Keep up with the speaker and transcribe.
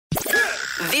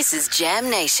This is Jam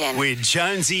Nation. With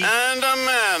Jonesy and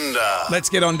Amanda. Let's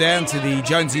get on down to the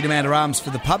Jonesy and Amanda Arms for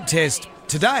the pub test.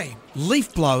 Today,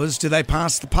 leaf blowers, do they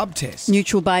pass the pub test?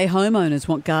 Neutral Bay homeowners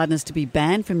want gardeners to be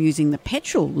banned from using the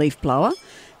petrol leaf blower,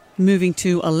 moving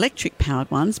to electric-powered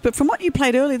ones. But from what you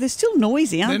played earlier, they're still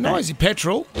noisy, aren't they? They're noisy.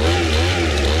 Petrol.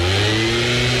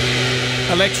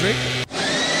 Electric.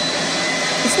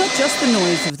 It's not just the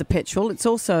noise of the petrol, it's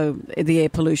also the air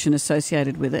pollution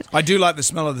associated with it. I do like the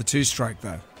smell of the two-stroke,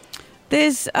 though.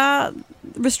 There's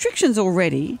Restrictions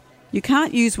already. You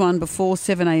can't use one before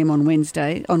 7 a.m. on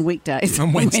weekdays. On Wednesday.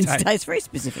 Wednesdays, very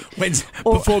specific.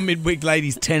 Before midweek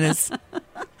ladies' tennis.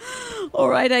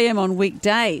 Or 8 a.m. on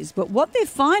weekdays. But what they're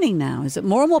finding now is that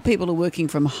more and more people are working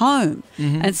from home.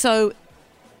 Mm-hmm. And so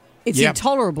it's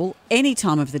intolerable any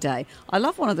time of the day. I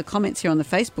love one of the comments here on the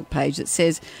Facebook page that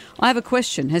says, I have a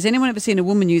question. Has anyone ever seen a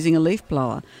woman using a leaf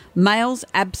blower? Males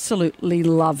absolutely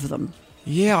love them.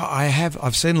 Yeah, I have.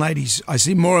 I've seen ladies. I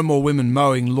see more and more women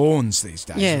mowing lawns these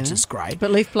days, which is great.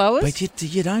 But leaf blowers? But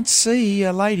you don't see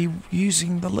a lady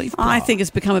using the leaf blower. I think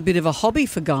it's become a bit of a hobby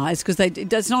for guys because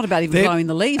it's not about even blowing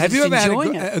the leaves. Have you ever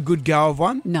had a good go of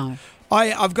one? No.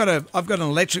 I've got an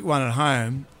electric one at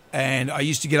home, and I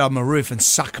used to get on my roof and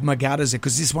suck my gutters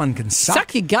because this one can suck.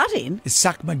 Suck your gut in?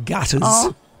 Suck my gutters.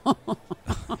 Oh.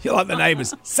 You're like the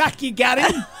neighbours. Suck your gut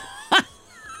in.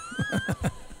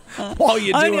 While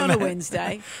you're Only doing on that. a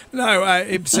Wednesday. No,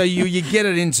 so you get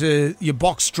it into your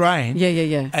box drain.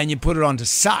 Yeah. And you put it on to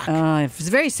suck. It's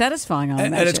very satisfying, I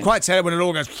imagine. And it's quite sad when it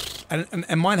all goes...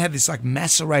 And mine had this like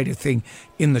macerator thing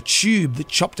in the tube that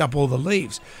chopped up all the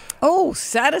leaves. Oh,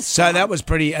 satisfying. So that was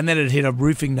pretty... And then it hit a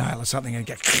roofing nail or something and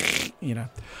it get, you know.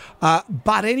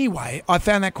 But anyway, I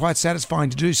found that quite satisfying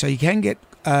to do, so you can get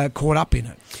caught up in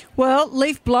it. Well,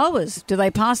 leaf blowers, do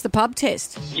they pass the pub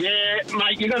test? Yeah,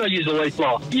 mate, you've got to use a leaf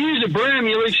blower. You use a broom,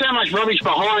 you leave so much rubbish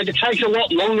behind, it takes a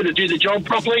lot longer to do the job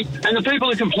properly, and the people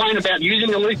who complain about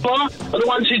using a leaf blower are the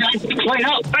ones who don't clean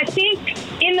up. I think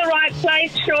in the right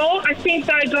place, sure. I think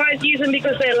those guys use them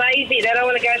because they're lazy. They don't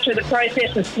want to go through the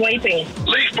process of sweeping.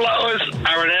 Leaf blowers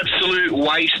are an absolute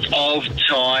waste of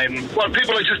time. Well,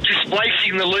 people are just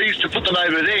displacing the leaves to put them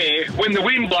over there. When the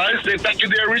wind blows, they're back to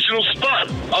their original spot.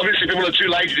 Obviously, people are too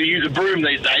lazy to use a broom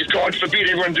these days. God forbid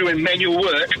everyone doing manual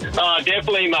work. Oh,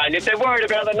 definitely, mate. If they're worried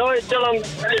about the noise, tell them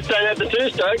if they have the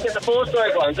two-stroke, get the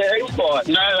four-stroke ones. They're heaps quiet.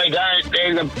 No, they don't.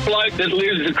 There's a bloke that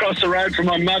lives across the road from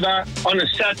my mother on a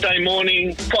Saturday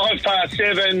morning,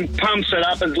 7:05, pumps it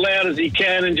up as loud as he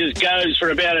can and just goes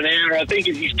for about an hour. I think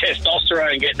it's his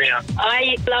testosterone getting out.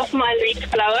 I love my leaf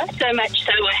blower so much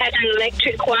so I had an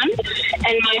electric one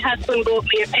and my husband bought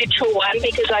me a petrol one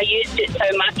because I used it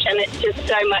so much and it's just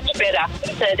so much better.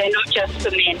 So they're not just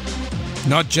for men.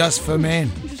 Not just for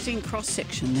men. Interesting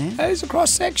cross-section there. There's a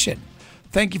cross-section.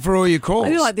 Thank you for all your calls. I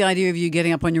do like the idea of you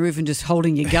getting up on your roof and just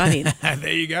holding your gut in.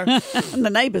 There you go. And the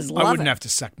neighbours love it. I wouldn't have to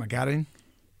suck my gut in.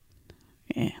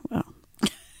 Yeah, well.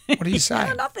 What do you say?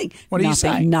 No, nothing. What do you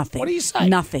say? Nothing. What do you say?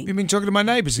 Nothing. You've been talking to my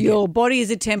neighbours again. Your body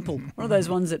is a temple. One of those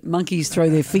ones that monkeys throw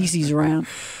their feces around.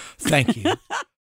 Thank you.